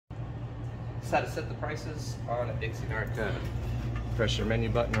is how to set the prices on a Dixie Narco. Press your menu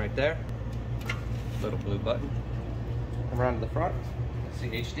button right there, little blue button. Come around to the front, see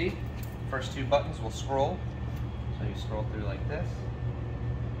HD. First two buttons will scroll, so you scroll through like this.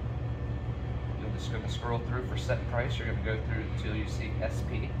 You're just going to scroll through for set price. You're going to go through until you see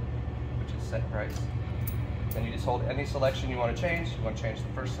SP, which is set price. Then you just hold any selection you want to change. You want to change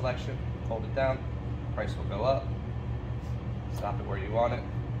the first selection, hold it down, price will go up. Stop it where you want it.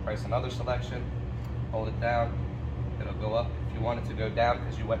 Price another selection, hold it down, it'll go up. If you want it to go down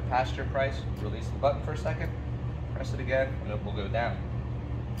because you went past your price, release the button for a second, press it again, and it will go down.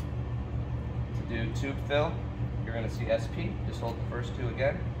 To do tube fill, you're going to see SP, just hold the first two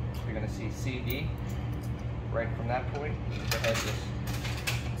again. You're going to see CD. Right from that point, go ahead, just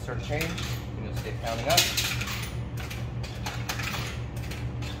insert change, and you'll stay counting up.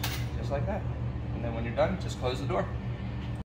 Just like that. And then when you're done, just close the door.